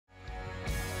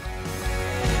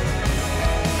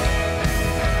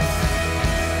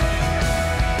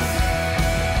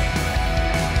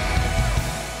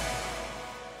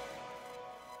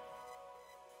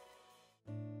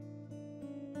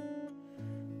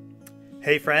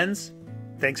Hey friends,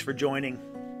 thanks for joining.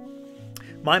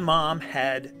 My mom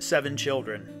had 7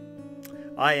 children.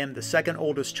 I am the second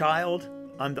oldest child.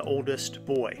 I'm the oldest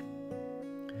boy.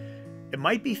 It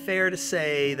might be fair to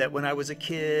say that when I was a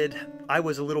kid, I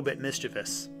was a little bit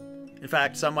mischievous. In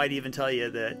fact, some might even tell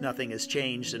you that nothing has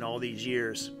changed in all these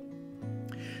years.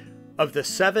 Of the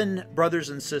 7 brothers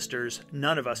and sisters,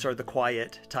 none of us are the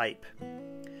quiet type.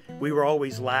 We were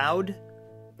always loud,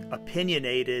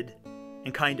 opinionated,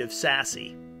 and kind of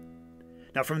sassy.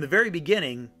 Now, from the very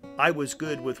beginning, I was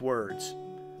good with words,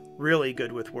 really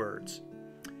good with words.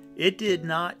 It did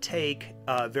not take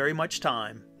very much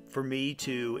time for me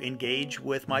to engage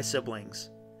with my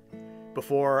siblings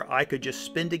before I could just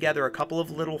spin together a couple of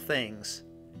little things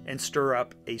and stir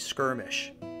up a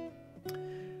skirmish.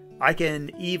 I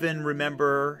can even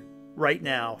remember right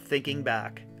now, thinking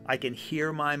back, I can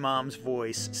hear my mom's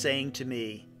voice saying to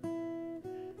me,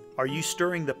 "Are you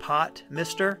stirring the pot,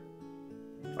 mister?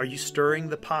 Are you stirring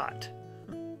the pot?"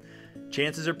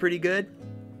 Chances are pretty good.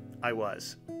 I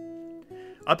was.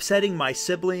 Upsetting my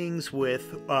siblings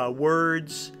with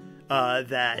words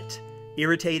that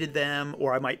irritated them,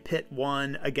 or I might pit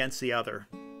one against the other.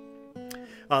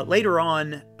 Later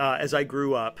on, as I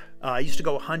grew up, I used to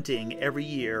go hunting every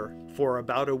year for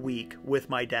about a week with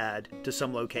my dad to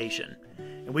some location.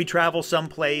 And we'd travel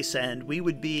someplace and we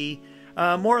would be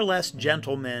more or less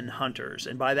gentlemen hunters.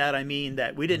 And by that I mean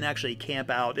that we didn't actually camp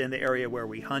out in the area where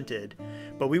we hunted,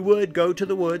 but we would go to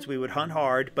the woods, we would hunt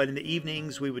hard, but in the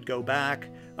evenings we would go back,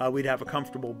 we'd have a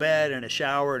comfortable bed and a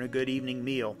shower and a good evening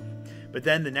meal. But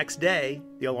then the next day,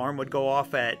 the alarm would go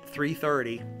off at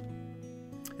 3:30,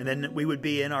 and then we would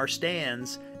be in our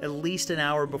stands at least an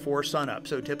hour before sunup.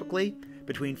 So typically,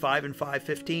 between 5 and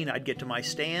 5:15, I'd get to my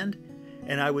stand,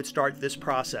 and I would start this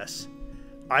process.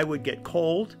 I would get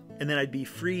cold, and then I'd be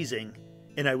freezing,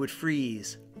 and I would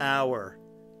freeze hour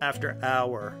after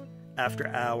hour after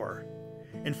hour.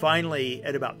 And finally,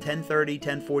 at about 10:30,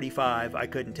 10:45, I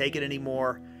couldn't take it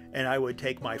anymore, and I would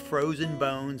take my frozen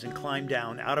bones and climb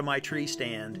down out of my tree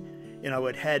stand, and I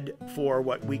would head for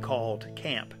what we called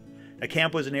camp. A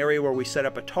camp was an area where we set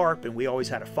up a tarp, and we always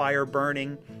had a fire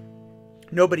burning.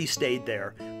 Nobody stayed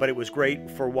there, but it was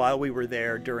great for while we were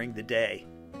there during the day.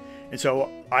 And so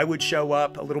I would show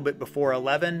up a little bit before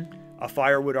 11. A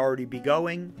fire would already be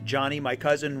going. Johnny, my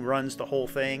cousin, runs the whole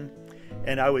thing.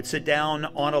 And I would sit down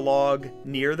on a log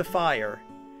near the fire,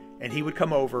 and he would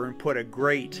come over and put a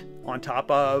grate on top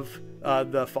of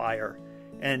the fire.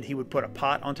 And he would put a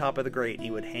pot on top of the grate.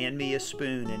 He would hand me a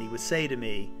spoon, and he would say to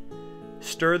me,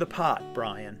 "Stir the pot,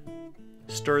 Brian.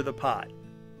 Stir the pot."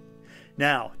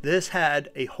 Now, this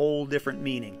had a whole different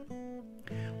meaning.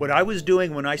 What I was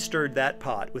doing when I stirred that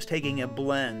pot was taking a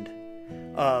blend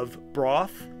of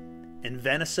broth and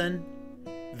venison,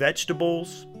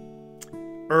 vegetables,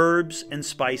 herbs, and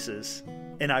spices,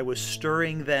 and I was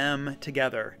stirring them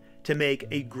together to make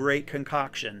a great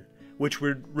concoction, which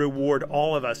would reward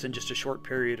all of us in just a short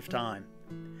period of time.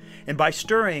 And by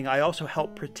stirring, I also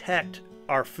helped protect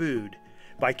our food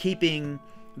by keeping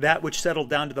that which settled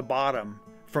down to the bottom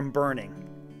from burning.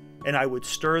 And I would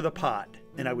stir the pot,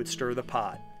 and I would stir the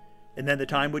pot. And then the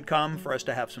time would come for us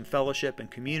to have some fellowship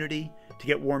and community, to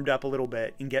get warmed up a little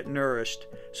bit and get nourished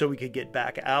so we could get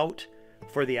back out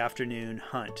for the afternoon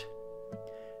hunt.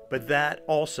 But that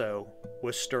also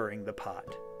was stirring the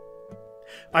pot.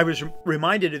 I was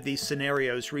reminded of these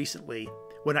scenarios recently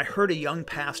when I heard a young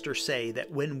pastor say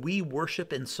that when we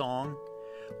worship in song,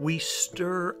 we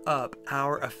stir up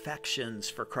our affections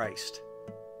for Christ.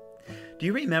 Do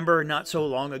you remember not so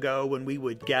long ago when we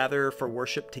would gather for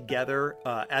worship together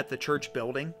at the church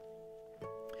building?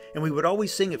 And we would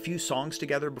always sing a few songs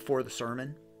together before the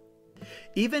sermon.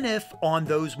 Even if on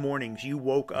those mornings you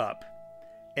woke up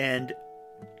and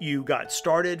you got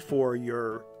started for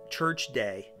your church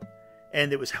day,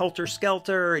 and it was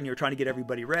helter-skelter, and you're trying to get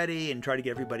everybody ready and try to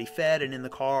get everybody fed and in the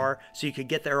car so you could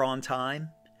get there on time.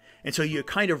 And so you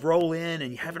kind of roll in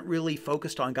and you haven't really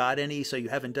focused on God any, so you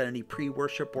haven't done any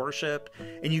pre-worship worship,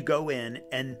 and you go in,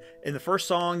 and in the first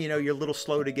song, you know, you're a little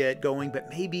slow to get going,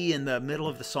 but maybe in the middle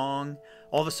of the song,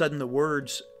 all of a sudden the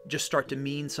words just start to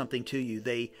mean something to you.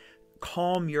 They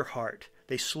calm your heart.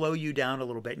 They slow you down a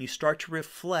little bit, and you start to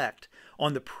reflect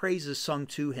on the praises sung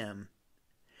to Him.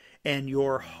 And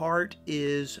your heart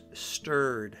is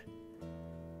stirred.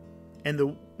 And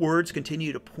the words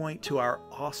continue to point to our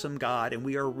awesome God, and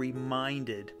we are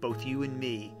reminded, both you and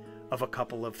me, of a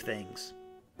couple of things.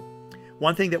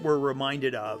 One thing that we're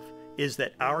reminded of is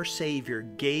that our Savior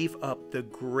gave up the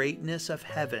greatness of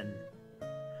heaven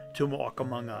to walk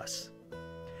among us.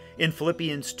 In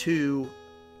Philippians 2,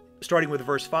 starting with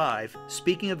verse 5,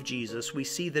 speaking of Jesus, we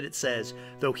see that it says,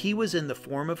 though he was in the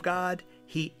form of God,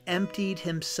 he emptied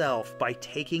himself by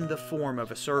taking the form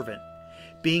of a servant.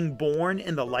 Being born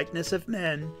in the likeness of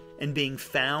men and being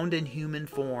found in human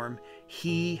form,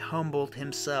 he humbled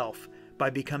himself by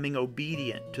becoming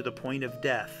obedient to the point of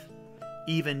death,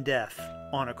 even death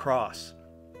on a cross.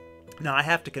 Now, I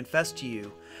have to confess to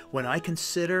you, when I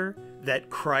consider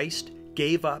that Christ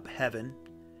gave up heaven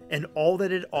and all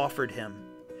that it offered him,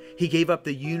 he gave up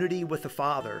the unity with the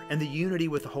Father and the unity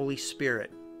with the Holy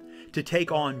Spirit to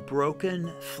take on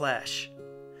broken flesh,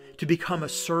 to become a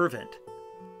servant,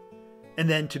 and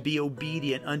then to be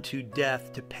obedient unto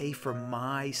death to pay for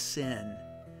my sin.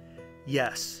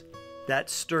 Yes, that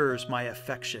stirs my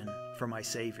affection for my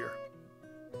Savior.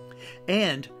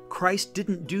 And Christ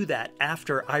didn't do that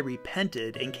after I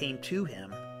repented and came to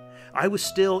him. I was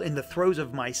still in the throes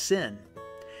of my sin.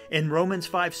 In Romans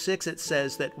 5:6 it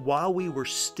says that while we were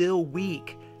still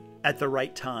weak, at the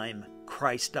right time,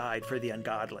 Christ died for the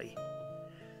ungodly.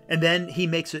 And then he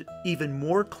makes it even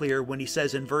more clear when he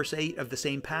says in verse 8 of the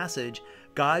same passage,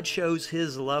 God shows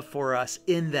his love for us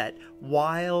in that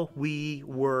while we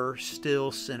were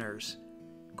still sinners,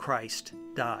 Christ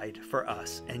died for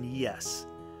us. And yes,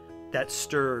 that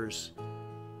stirs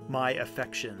my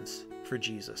affections for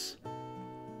Jesus.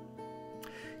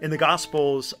 In the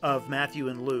Gospels of Matthew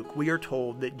and Luke, we are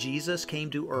told that Jesus came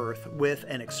to earth with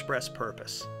an express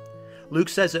purpose. Luke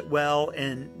says it well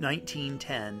in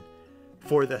 19:10,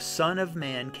 for the Son of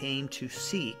Man came to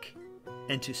seek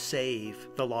and to save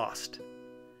the lost.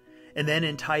 And then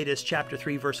in Titus chapter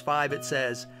 3, verse 5, it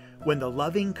says, when the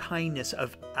loving kindness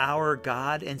of our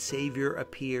God and Savior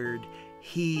appeared,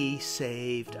 he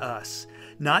saved us,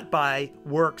 not by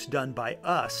works done by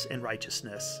us in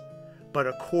righteousness, but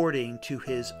according to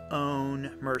his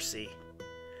own mercy.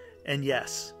 And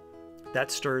yes,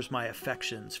 that stirs my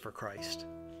affections for Christ.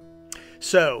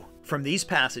 So, from these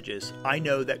passages, I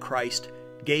know that Christ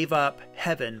gave up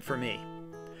heaven for me.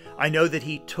 I know that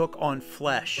he took on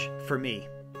flesh for me,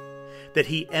 that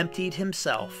he emptied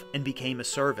himself and became a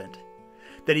servant,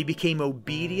 that he became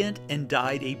obedient and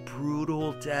died a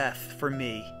brutal death for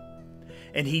me.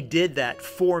 And he did that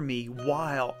for me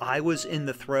while I was in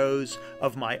the throes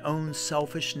of my own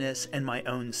selfishness and my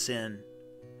own sin.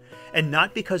 And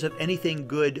not because of anything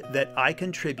good that I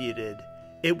contributed,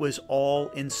 it was all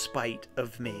in spite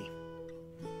of me.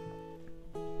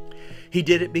 He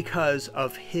did it because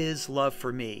of his love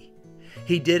for me.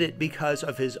 He did it because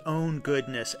of his own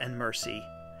goodness and mercy.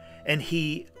 And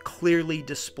he clearly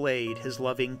displayed his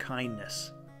loving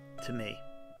kindness to me.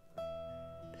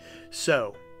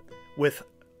 So, with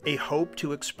a hope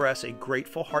to express a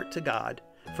grateful heart to God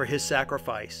for his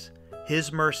sacrifice,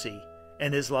 his mercy,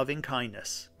 and his loving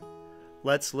kindness,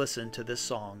 let's listen to this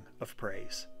song of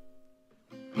praise.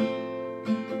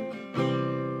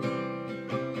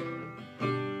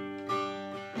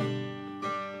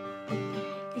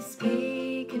 They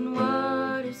speak and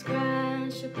waters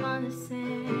crash upon the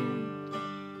sand.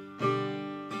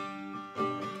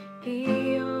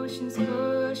 The oceans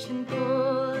push and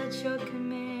pull at your command.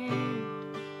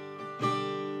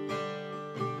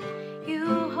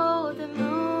 You hold the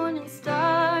moon and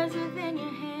stars within your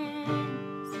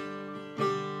hands.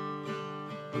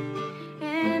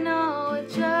 And all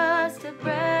with just a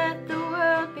breath the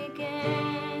world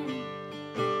began.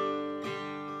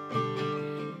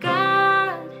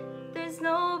 God, there's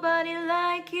nobody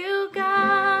like you,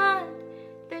 God.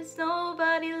 There's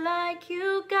nobody like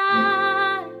you,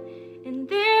 God. And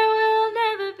there will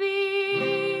never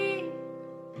be.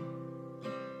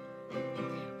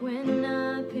 When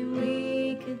nothing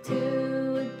we could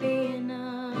do would be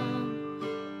enough.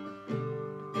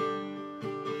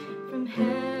 From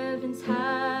heaven's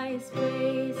highest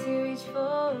place you reach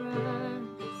for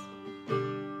us.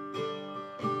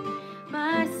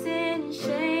 My sin and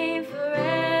shame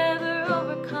forever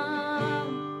overcome.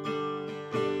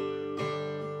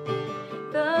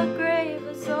 The grave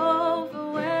was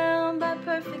overwhelmed by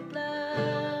perfect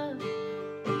love.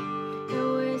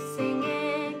 And we're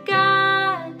singing,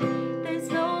 God, there's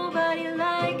nobody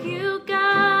like you,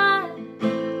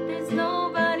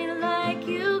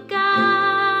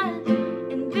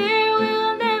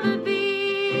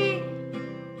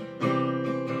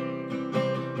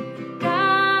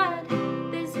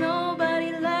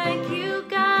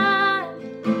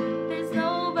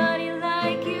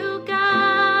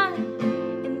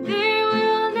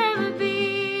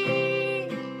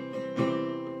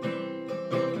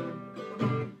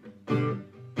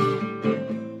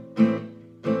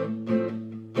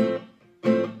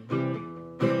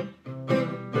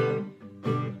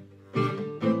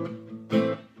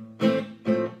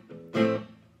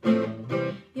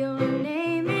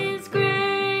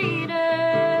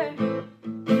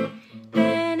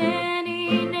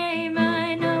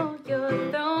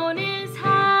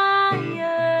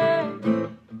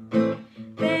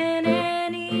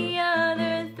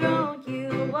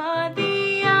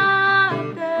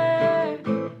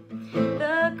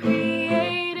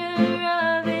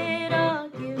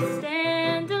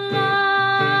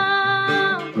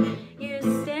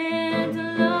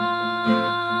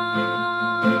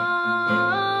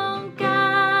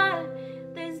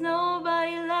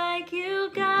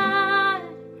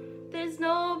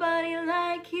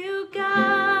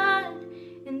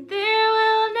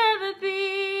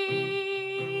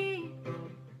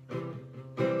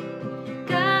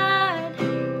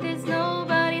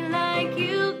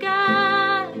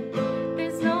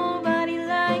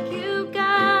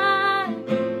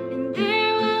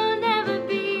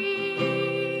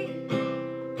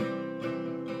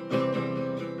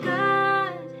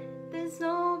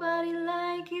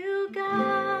 you,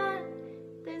 God.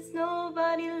 There's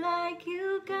nobody like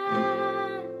you,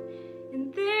 God,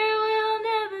 and there will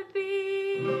never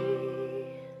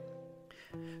be.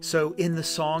 So in the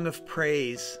song of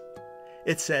praise,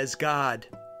 it says, God,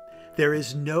 there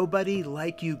is nobody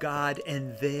like you, God,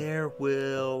 and there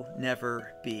will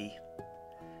never be.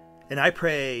 And I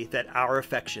pray that our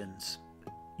affections,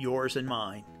 yours and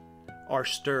mine, are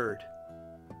stirred.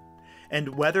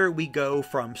 And whether we go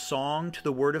from song to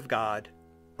the Word of God,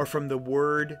 or from the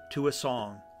Word to a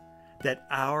song, that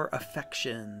our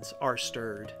affections are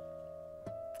stirred.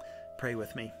 Pray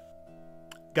with me.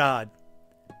 God,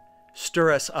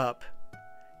 stir us up,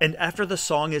 and after the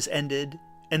song is ended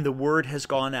and the Word has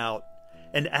gone out,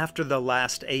 and after the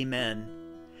last Amen,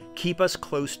 keep us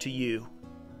close to you,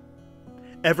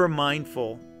 ever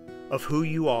mindful of who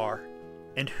you are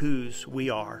and whose we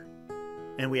are.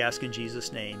 And we ask in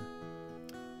Jesus' name,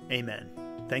 amen.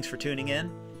 Thanks for tuning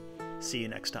in. See you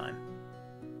next time.